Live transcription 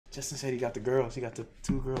Justin said he got the girls. He got the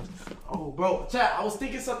 2 girls. Oh, bro. Chat, I was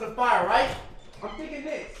thinking something fire, right? I'm thinking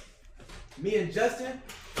this. Me and Justin,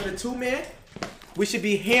 for the 2 men, we should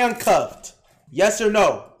be handcuffed. Yes or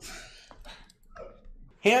no?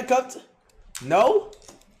 Handcuffed? No?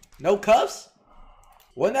 No cuffs?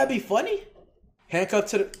 Wouldn't that be funny? Handcuffed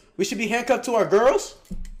to the... We should be handcuffed to our girls?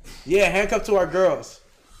 Yeah, handcuffed to our girls.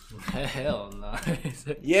 Hell no.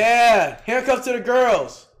 Yeah, handcuffed to the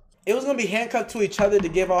girls. It was gonna be handcuffed to each other to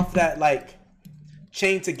give off that like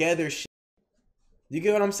chain together shit. You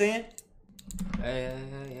get what I'm saying? Hey.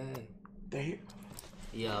 They're here.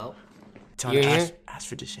 Yo. Tell You're them here? ask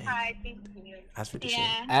for Deshae. Hi, thank you. Ask for Deshae.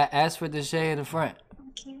 Yeah. Ask for Deshae in the front.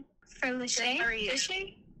 Okay. For Deshae?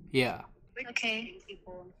 Deshae? Yeah. Okay.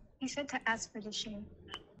 He said to ask for Deshae.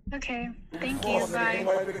 Okay. Thank you. Bye.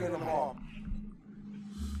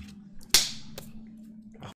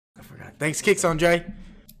 I forgot. Thanks, Kicks on Dre.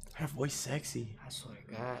 Her voice sexy. I swear to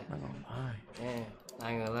God. I'm not gonna lie. Damn.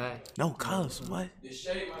 I ain't gonna lie. No cuffs. What?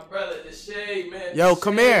 Deshae, my brother. Deshae, man. Yo,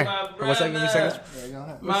 come here. My One second. Give me a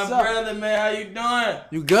second. My brother, man. How you doing?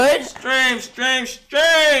 You good? Stream.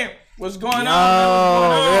 What's going on,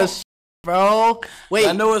 man? What's going on? Bro. Wait.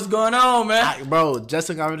 I know what's going on, man. Bro,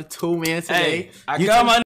 Justin got me the 2 men today. Hey, I got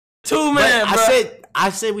my 2 man, bro. I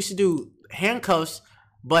said we should do handcuffs,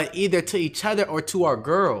 but either to each other or to our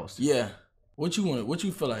girls. Yeah. What you want? What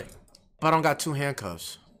you feel like? But I don't got 2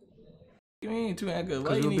 handcuffs. You mean 2 handcuffs?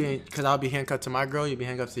 Why you need? Because I'll be handcuffed to my girl, you'll be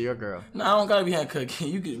handcuffed to your girl. No, I don't gotta be handcuffed.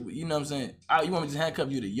 You could, you know what I'm saying? You want me to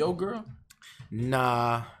handcuff you to your girl?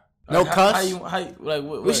 Nah. No cuffs?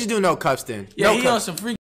 We should do no cuffs then. Yeah, no he cuffs. on some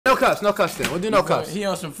freaky. No cuffs then. We'll do no cuffs. He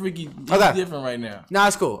on some freaky. He's Okay. different right now. Nah,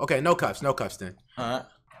 it's cool. Okay, no cuffs then. Alright.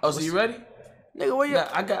 Oh, so you ready? Nigga, where you Nah,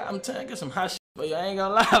 I'm telling you, I got some hot shit for you. I ain't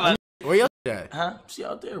gonna lie. Where your shit at? Huh? She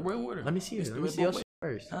out there. Bring with her. Let me see it. Let me see your shit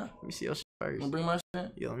first. Huh? Let me see your shit first. Wanna bring my shit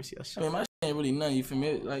in? Yeah, let me see your shit. I mean, my shit ain't really nothing. You feel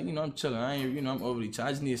me? Like, you know, I'm chilling. I ain't, you know, I'm overly chilling.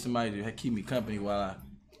 I just need somebody to keep me company while I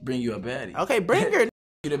bring you a baddie. Okay, bring her.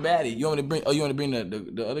 You the baddie. You want me to bring? Oh, you want to bring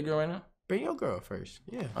the other girl right now? Bring your girl first.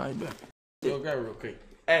 Yeah. All right, bet. Yo, grab her real quick.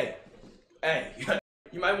 Hey.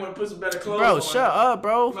 You might want to put some better clothes on. Bro, shut up,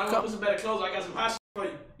 bro. You might want to put some better clothes on. I got some hot shit for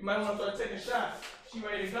you. You might want to start taking shots. She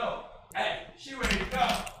ready to go. Hey, she ready to go.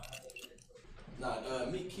 Nah,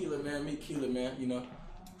 meet Keeler, man. You know,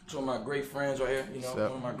 two of my great friends right here. You know, one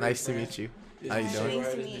of my great nice friends. to meet you. This How you is doing? Deshae,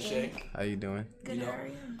 right? This is Deshae. How you doing? Good, how are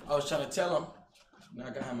you? I was trying to tell him. Now I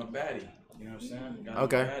got him a baddie. You know what I'm saying? Got him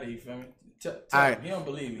Okay. a baddie, you feel me? Tell Alright. him. He don't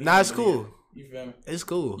believe me. He Nah, don't it's believe cool. me. You feel me? It's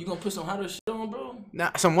cool. You gonna put some hotter shit on, bro? Nah,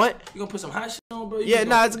 some what? You gonna put some hot shit on, bro? Yeah,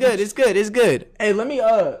 nah, it's good. It's good. Hey, let me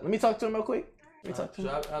talk to him real quick. Let me talk to him.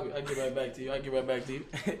 I'll get right back to you. What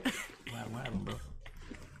happened, bro?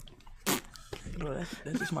 Bro, that's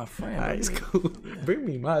just my friend. Alright, it's cool. Yeah. Bring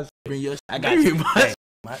me my. Bring your. I got Bring you. me my.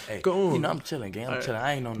 Hey, Go on. you know I'm chilling, gang. I'm chilling.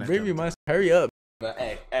 I ain't on that. Bring me my. Hurry up. But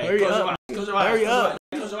hey, Hurry close up. your eyes. Close your eyes. Hurry up.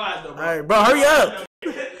 Close your eyes, though, bro. Alright, bro, hurry up.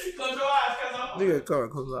 Close your eyes, cuz. Nigga, come on,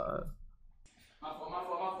 close your eyes. My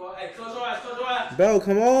fault. Hey, close your eyes. Bro,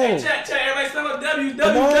 come on. Hey, chat, everybody spell out W.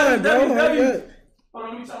 Come on, bro. Hurry up. Hold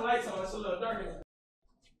on, let me turn the lights on. It's a little dark in here.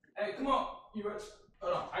 Hey, come on. You ready?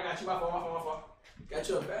 Hold on. I got you. My fault. Got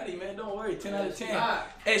you a baddie, man. Don't worry. 10 out of 10.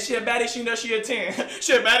 Hey, she a baddie. She know she a 10.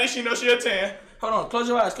 She a baddie. She know she a 10. Hold on. Close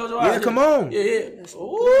your eyes. Yeah, come on. Yeah. Ooh.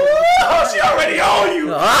 Oh, she already on you.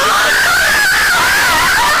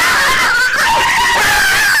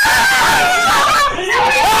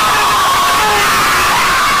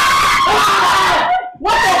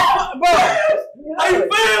 What the fuck, bro? How you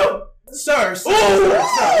feel? Sir. She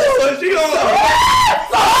on.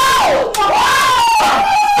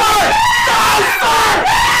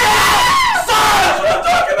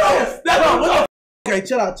 Okay,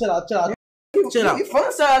 chill out. You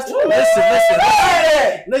fun size too.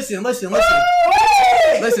 Listen,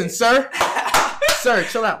 sir. Sir,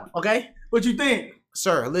 chill out, okay? What you think?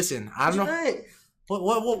 Sir, listen. I don't know.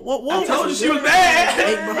 What? I told you she was bad.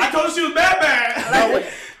 Hey, bro. I told you she was bad.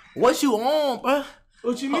 What you on, bro?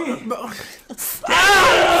 What you mean? Bro.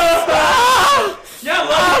 Y'all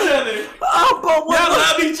love each other. Bro, Y'all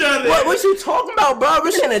love each other. What you talking about, bro?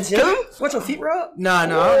 We're in the gym? Want your feet rubbed? Nah,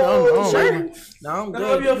 Sure. No, I'm Don't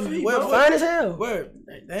rub your good. feet, Where, bro. Fine as hell. where?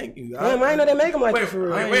 Thank you. Damn, I ain't know they make them like that for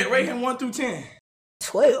real. Wait, rate him 1 through 10.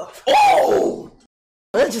 12. Oh!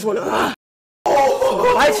 I just want to. Wait,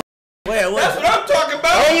 That's what I'm talking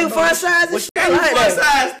about. And you fun size? And you fun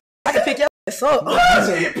size. I can pick your ass up.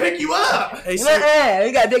 He pick you up. Hey, sir. Man,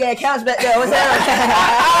 you got big ass couch back there. What's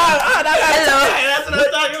that? That's what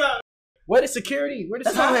I'm talking about. Where the security?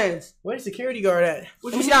 That's my hands. Where the security guard at?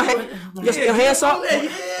 What Let me see your hands up. Yeah.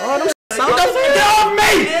 Oh, them Get off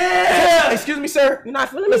me! Yeah. Excuse me, sir. You're not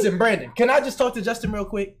feeling me? Listen, Brandon, can I just talk to Justin real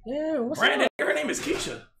quick? Yeah, what's Brandon, up? her name is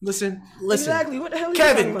Keisha. Listen. Exactly. What the hell are you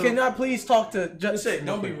Kevin, talking can about? I please talk to Justin?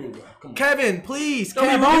 Don't be rude, bro. Come on. Kevin, please. Don't be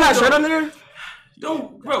Kevin, rude. You got a shirt under there?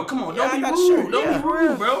 Don't, bro. Come on. Yeah, I Don't got be a shirt, rude. Don't yeah. be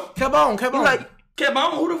rude, bro. Come on. Like, Kev, I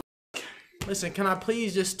don't know who the Listen, can I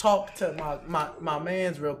please just talk to my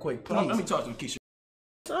mans real quick, please? Let me talk to him, Keisha.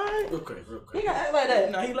 alright. Real quick. You gotta act like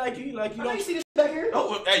that. Nah, he like you. I know you see this back here.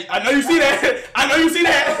 Oh, hey, I know you see that. I know you see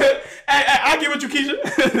that. Hey, I get with you,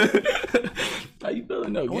 Keisha. How you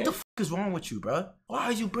feeling, though, What the fuck is wrong with you, bro? Why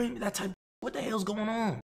are you bringing that type? What the hell's going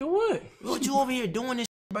on? What? What you over here doing this,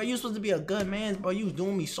 bro? You supposed to be a good man, bro. You was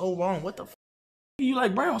doing me so wrong. What the fuck? You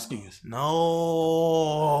like brown skins?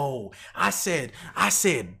 No, I said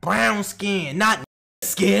brown skin, not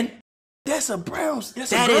skin. That's a brown.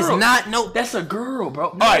 That's That a is girl. not no. That's a girl, bro.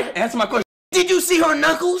 All right, answer my question. Did you see her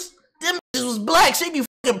knuckles? Them bitches was black. She be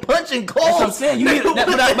fucking punching cold. That's what I'm saying. You need,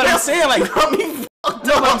 but I'm saying like, got me fucked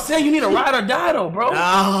no, but I'm up. saying you need a ride or die though, bro.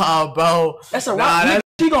 Nah, bro. That's a Nah, ride.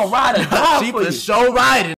 She gonna ride or die She for for you. sure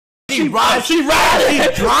riding. She riding. She riding.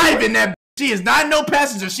 She driving that. She is not no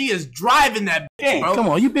passenger. She is driving that. Dang, Bro. come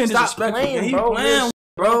on, you been Stop disrespectful. playing, man. You bro. playing,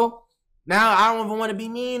 bro. Now I don't even want to be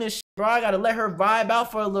mean and shit, bro. I gotta let her vibe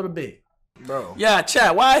out for a little bit, bro. Yeah,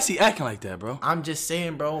 Chad. Why is he acting like that, bro? I'm just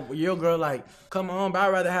saying, bro. Your girl, like, come on, bro. I'd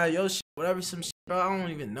rather have your shit, whatever, some shit, bro. I don't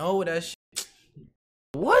even know what that shit.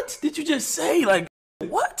 What did you just say? Like,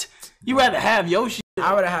 what? You rather have your shit?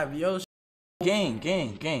 I'd rather have your shit,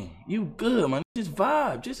 Gang. You good, man? Just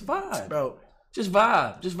vibe, bro. Just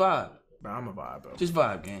vibe. Bro, I'm a vibe, bro. Just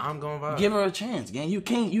vibe, gang. I'm going vibe. Give her a chance, gang. You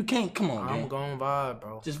can't. Come on, gang. I'm going vibe,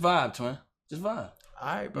 bro. Just vibe, twin. Just vibe.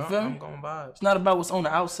 All right, bro. You feel me? I'm going vibe. It's not about what's on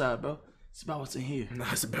the outside, bro. It's about what's in here. Nah,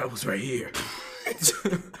 it's about what's right here. That's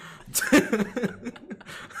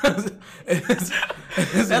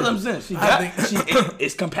what I'm saying.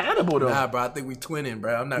 It's compatible though. Nah, bro. I think we twinning,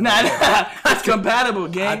 bro. I'm not. Nah, it's compatible,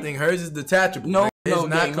 gang. I think hers is detachable. No, man. It's no,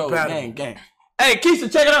 not gang, compatible. gang. Hey,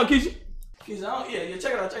 Keisha, check it out, Keisha. Keisha, yeah,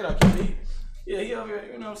 check it out, Keisha. He over here,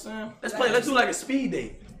 you know what I'm saying? Let's do like a speed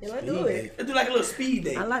date. Yeah, let's do it. Let's do like a little speed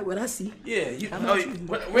date. I like what I see. Yeah,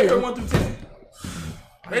 rate her 1 through 10.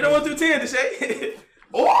 Rate her 1 through 10, Deshae.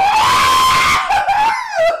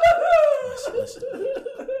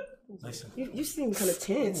 Listen. You seem kind of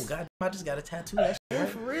tense. Oh, God, I just got a tattoo. That shit hurt.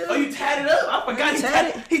 For real? Oh, you tatted up? I forgot he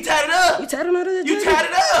tatted? He tatted up. You tatted on that? You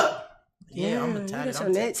tatted up. Yeah, I'm a You tatted. got your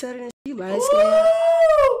I'm neck tatted and you light skin.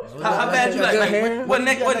 Ooh. How bad you Got good like? hair. What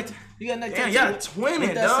neck? What? You got neck Damn, tattoo? y'all twinning,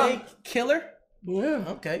 What that dog. say? Killer? Yeah.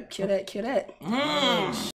 Okay. Kill that.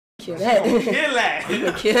 Mmm. Kill that. Kill that.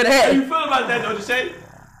 Kill How that. you feel about that, though, Deshae?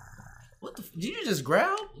 What the? Did you just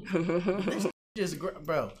growl?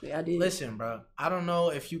 Bro. Yeah, I did. Listen, bro. I don't know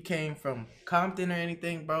if you came from Compton or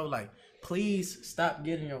anything, bro. Like, please stop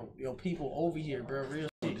getting your people over here, bro. Real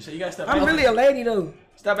shit. Deshae, you gotta stop. I'm really a lady though.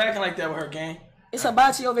 Stop acting like that with her, gang. It's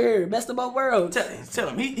hibachi over here. Best of both worlds. Tell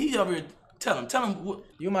him. He over here. Tell him. What?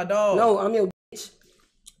 You my dog. No, I'm your bitch.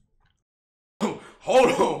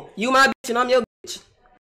 Hold on. You my bitch and I'm your bitch.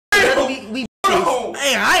 We Hold bitches. on.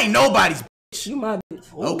 Hey, I ain't nobody's. You my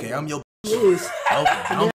bitch. Okay, I'm your. Yes.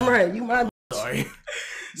 Okay, I'm Damn right. You my bitch. sorry.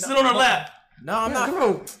 Sit on her lap. No, I'm not. Come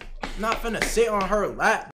on. Not finna sit on her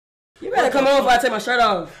lap. You better come on before I take my shirt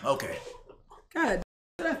off. Okay. God,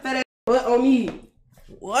 put that fat ass butt on me.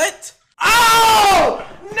 What? Oh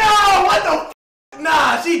no! What the?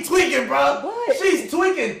 Nah, she tweaking, bro. What? She's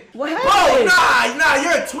tweaking. What Bro, happened? nah,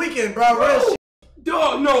 you're tweaking, bro. Real shit.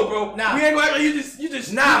 Dog, no, bro. Nah. We ain't gonna act like you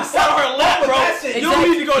just Nah, sit on her lap, bro. that shit. You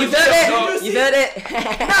don't need to go to You felt jail, that? dog. You felt that?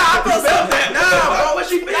 Nah, I felt that. Nah, bro. What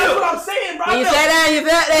she feel? That's what I'm saying, bro. You felt that? You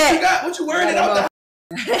felt that? What you wearing it out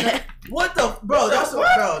the What the, bro? That's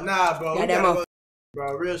what, bro. Nah, bro. Got We that gotta mo- go,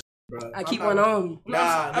 bro. Real shit, bro. I keep I'm one not- on.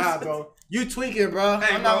 Nah, bro. You tweaking, bro.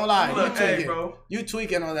 Hey, I'm not gonna lie. bro. You Look, hey, tweaking, bro. You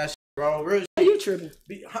tweaking on that shit, bro. Real shit. Why you tripping?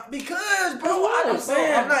 Because, bro, What? I'm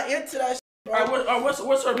saying I'm not into that shit, bro. Alright, what's her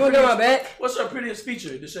You wanna get my prettiest? back? What's her prettiest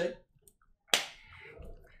feature, Deshae?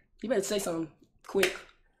 You better say something quick.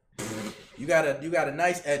 You got a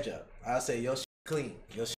nice edge up. I'll say your shit clean.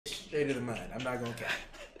 Your shit straighter than mine. I'm not gonna cap.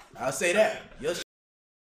 I'll say that. Your shit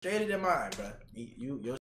straighter than mine, bro.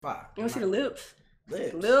 Your shit fire. You wanna see the lips?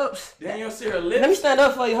 Lips. Lips. Then you don't see her Let me lips. stand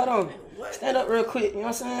up for you. Hold on. Stand up real quick. You know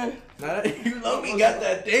what I'm saying? Nah, you low me got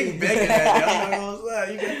that thing begging at you. I'm not gonna lie.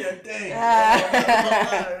 You got that thing.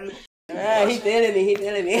 He feeling me. He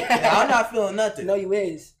feeling me. Yeah, I'm not feeling nothing. No, you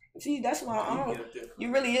is. See, that's why I don't.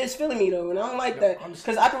 You really is feeling me though, and I don't like that.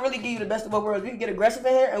 Cause I can really give you the best of both worlds. We can get aggressive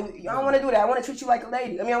in here, and I don't want to do that. I want to treat you like a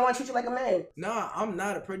lady. I mean, I want to treat you like a man. Nah, I'm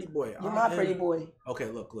not a pretty boy. You're my pretty boy. Okay,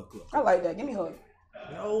 look. I like that. Give me a hug.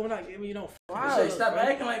 No, we're not giving you no. Deshae, stop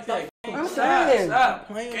acting like that. I'm saying. Stop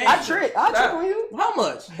playing. I trick on you. How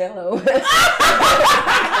much? Hello.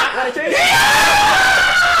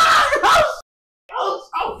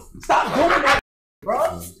 Stop doing that,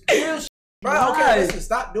 bro. Real shit, bro. Okay, listen,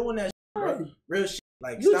 stop doing that, shit, bro. Real shit.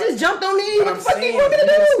 Like, You stop. just jumped on me. What the fuck saying, you want me to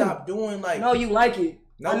do? Stop doing like. No, you like it.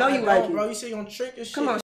 No, I know you like it, bro. You say you gonna trick and shit. Come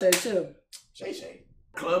on, chill. Shay.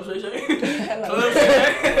 Club Shay. Hello. Club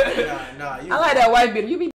Shay. Nah. I like that white beater.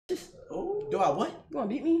 You be bitches. Do I what? You wanna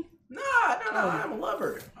beat me? Nah. I'm a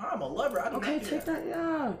lover. I do Okay, not do take that. that.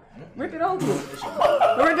 Yeah. Rip it over.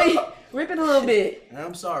 Rip it a little bit.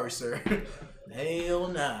 I'm sorry, sir. Hell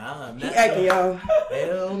nah. I'm He not. acting, y'all.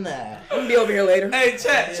 Hell nah. I'm gonna be over here later. Hey,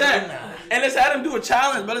 chat. And let's have them do a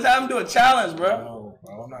challenge, bro. No,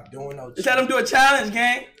 bro. I'm not doing no. Let's have them do a challenge,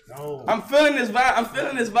 gang. No. I'm feeling this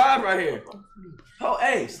vibe right here. Oh,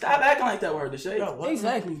 hey, stop acting like that word, Deshae. Bro, what?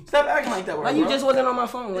 Exactly. Stop acting like that word, Like you bro. just wasn't on my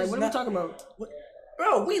phone. Like, It's what are we not- talking about?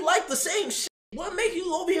 Bro, we like the same shit. What make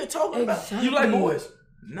you over here talking about? Exactly. You like boys.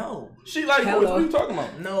 No. She like boys. What are you talking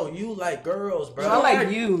about? No, you like girls, bro. I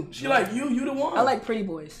like you. She like you. You the one. I like pretty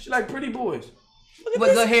boys. She like pretty boys.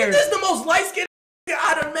 With good hair. This is the most light skinned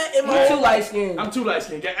I done met in my You whole too life. light skinned. I'm too light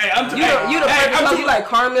skinned. Hey, I'm too. You the perfect color. You like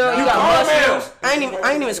caramel. You got caramel. muscles.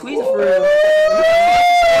 I ain't even squeezing for real.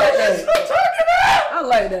 I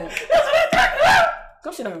like that.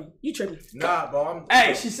 Come sit down. You tripping? Nah, bro.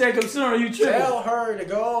 Hey, she said consider you tripping. Tell her to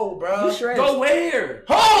go, bro. You stressed. Go where?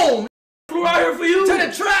 Home Flew out here for you. to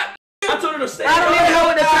the trap. I told her to stay. I don't even know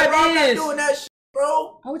what the Nah, trap bro, I'm not is. doing that shit,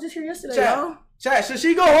 bro. I was just here yesterday, Chat. y'all. Chat, should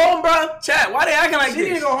she go home, bro? Chat, why they acting like She need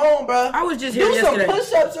to this? go home, bro. I was just here Do some yesterday.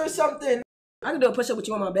 push-ups or something. I can do a push up with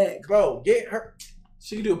you on my back. Bro, get her.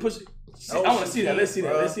 She can do a push. No, I want to she see that. can't, Let's see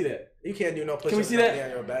that. bro. Let's see that. You can't do no push-ups. Can we see that? on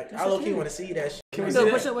your back. Yes, I I low-key can. want to see that shit. Can I we can see do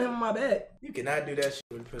a that? push up with him on my back. You cannot do that shit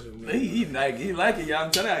with push with me. He like it, y'all.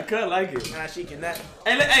 I'm telling you, I cut like it. Nah, she cannot.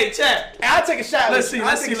 Hey, chat. Hey, I'll take a shot Let's with you. see,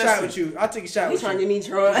 let's I'll take see, a let's shot see. with you. I'll take a shot He's with trying you. to get me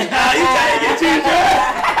drunk. You trying to get you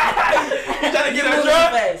drunk? You trying to get her Move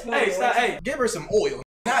drunk? fast. Move Hey, fast. stop. Hey, Give her some oil.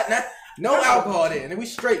 No alcohol then. And we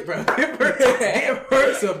straight, bro. Give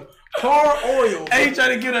her some car oil. hey, you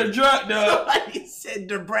trying to get her drunk, dog? Somebody said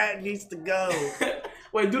the brat needs to go.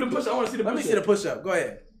 Wait, do the push. I want to see the push. Let me see the push-up. Go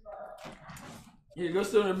ahead. Yeah, go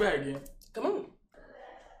sit on the back again. Come on.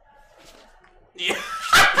 Yeah.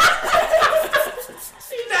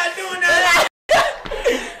 She's not doing that.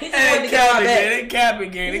 He just wanted to get on my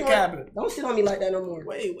back. They capping. Don't sit on me like that no more.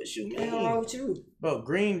 Wait, what you Ain't nothing wrong mean? with you. Bro,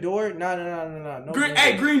 green door? No. Green,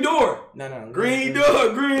 hey, green door. No. Green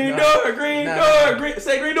door, green door, green Nah. door, green.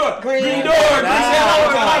 Say green door. Green Green door. door,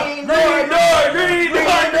 Nah. green door, green door.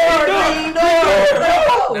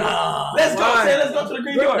 Nah. Let's go. Why? Say, let's go to the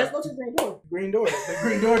green door. Let's go to the green door. Green door. The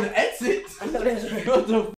green door to exit. I know that's right. Go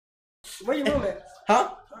to. Where your room at? Huh?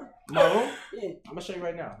 My room? Yeah. I'm gonna show you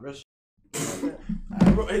right now. Real shit.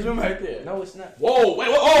 His room right there. No, it's not. Whoa, wait,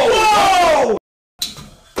 oh, Whoa!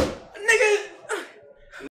 Nigga!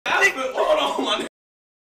 hold on, my nigga.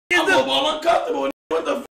 I'm all uncomfortable. What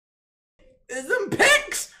the? Is them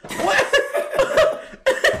pics? What?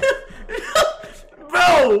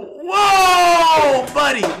 Bro! Whoa!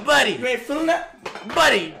 Buddy! You ain't feeling that?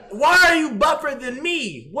 Buddy, why are you buffer than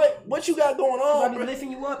me? What you got going I on, be bro?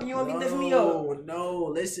 lifting you up and you won't be lifting me up. No,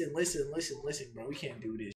 listen, bro. We can't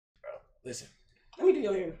do this, bro. Listen. Let me do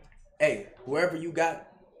your hair. Hey, whoever you got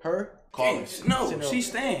her, call her. No, she's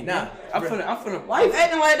staying. Nah, I'm finna. Why you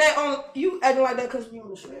acting like that you acting like that because you on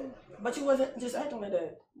the stream? But you wasn't just acting like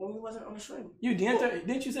that when we wasn't on the stream. You DM'd her?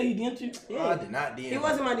 Didn't you say he DM'd you? Yeah. I did not DM. He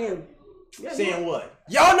wasn't my DM. Yeah, saying what?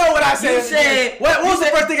 Y'all know what I said. You said- what was the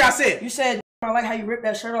first thing I said? You said I like how you ripped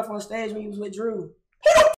that shirt off on stage when you was with Drew.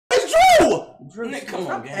 It's Drew. Drew, Nick, come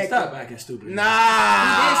on, gang. acting. Stop acting stupid. Nah.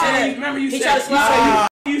 He did say that. Remember you He said tried to slide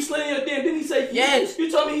you slid in your DM. Didn't he say? Yes. You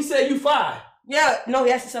told me he said you 5. Yeah, no,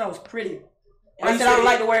 he actually said I was pretty. And Oh, I you said I said don't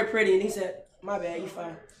like he- the word pretty, and he said, "My bad, you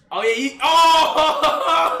fine." Oh yeah.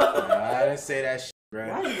 Oh. I didn't say that shit, bro.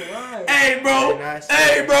 Why you lying? Hey, I bro. did not say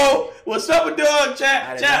Hey, that. bro. What's up with dog? I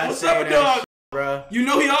Chat. did Chat. not What's say up with that dog? shit, bro. You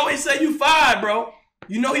know he always say you 5, bro.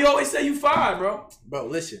 You know he always say you 5, bro. Bro,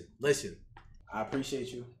 listen. I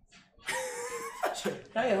appreciate you.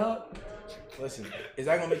 Hey, hug. Listen, is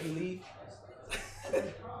that gonna make you leave?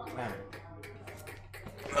 Nah.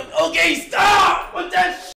 Okay, stop with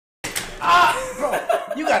that Bro,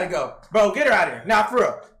 you gotta go. Bro, get her out of here. Nah, for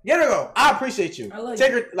real. Get her go. I appreciate you. I love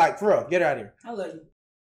Take you. her, like, for real. Get her out of here. I love you.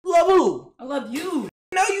 Love who? I love you.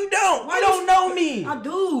 No, you don't. Why You don't know me. I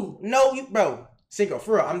do. No, you, bro. Cinco,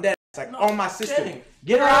 for real. I'm dead. It's like on my sister. Dang.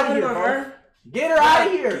 Get her out of Put it here, on bro. her. Get her out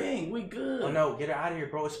of here. Dang, we good. Oh no, get her out of here,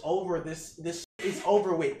 bro. It's over. This is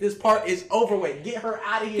over with. This part is over with. Get her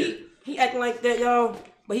out of here. He acting like that, yo.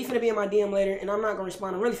 But he finna be in my DM later, and I'm not gonna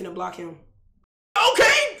respond. I'm really finna block him.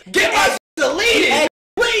 Okay, get my deleted.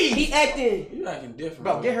 Please. He acting. You acting different,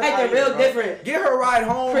 bro. Get her acting out real here, different. Get her ride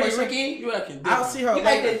home. Pretty Ricky. You acting different. I'll see her You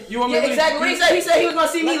later. acting. You want me to exactly what he said. He said he was gonna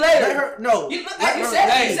see me later. Let her. No. You let said her-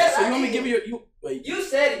 it. Hey, You said so it. you want me to give you your wait? You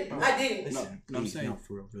said it. I didn't. Listen, No, I'm please, saying. no,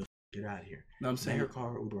 for real. Get out of here. No, I'm saying. Let her call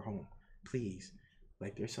her Uber home, please.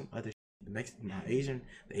 Like there's some other. The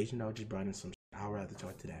Asian dog just brought in some. I'd rather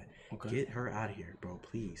talk to that. Okay. Get her out of here, bro.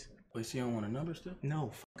 Please. Wait, she don't want a number still?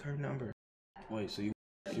 No, fuck her number. Wait, so you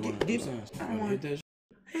want to hit that?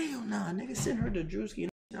 Hell nah, nigga. Send her to Drewski.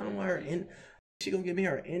 I don't want her in. She gonna give me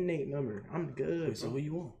her innate number. I'm good. Wait, so who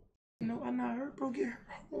you want? No, I'm not her, bro. Get her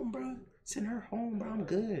home, bro. Send her home, bro. I'm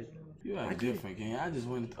good. You act different, gang. I just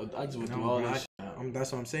went through No, all bro, that.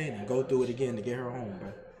 that's what I'm saying. And go through it again to get her home,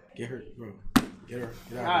 bro. Get her, bro. Get her.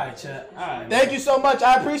 Get out. All right, chat. All right. Thank you so much.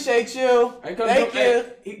 I appreciate you. Hey, Thank you.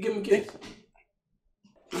 Hey, give him a kiss.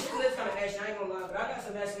 This kind of action, I ain't gonna lie, but I got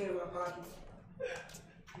some Vaseline in my pocket.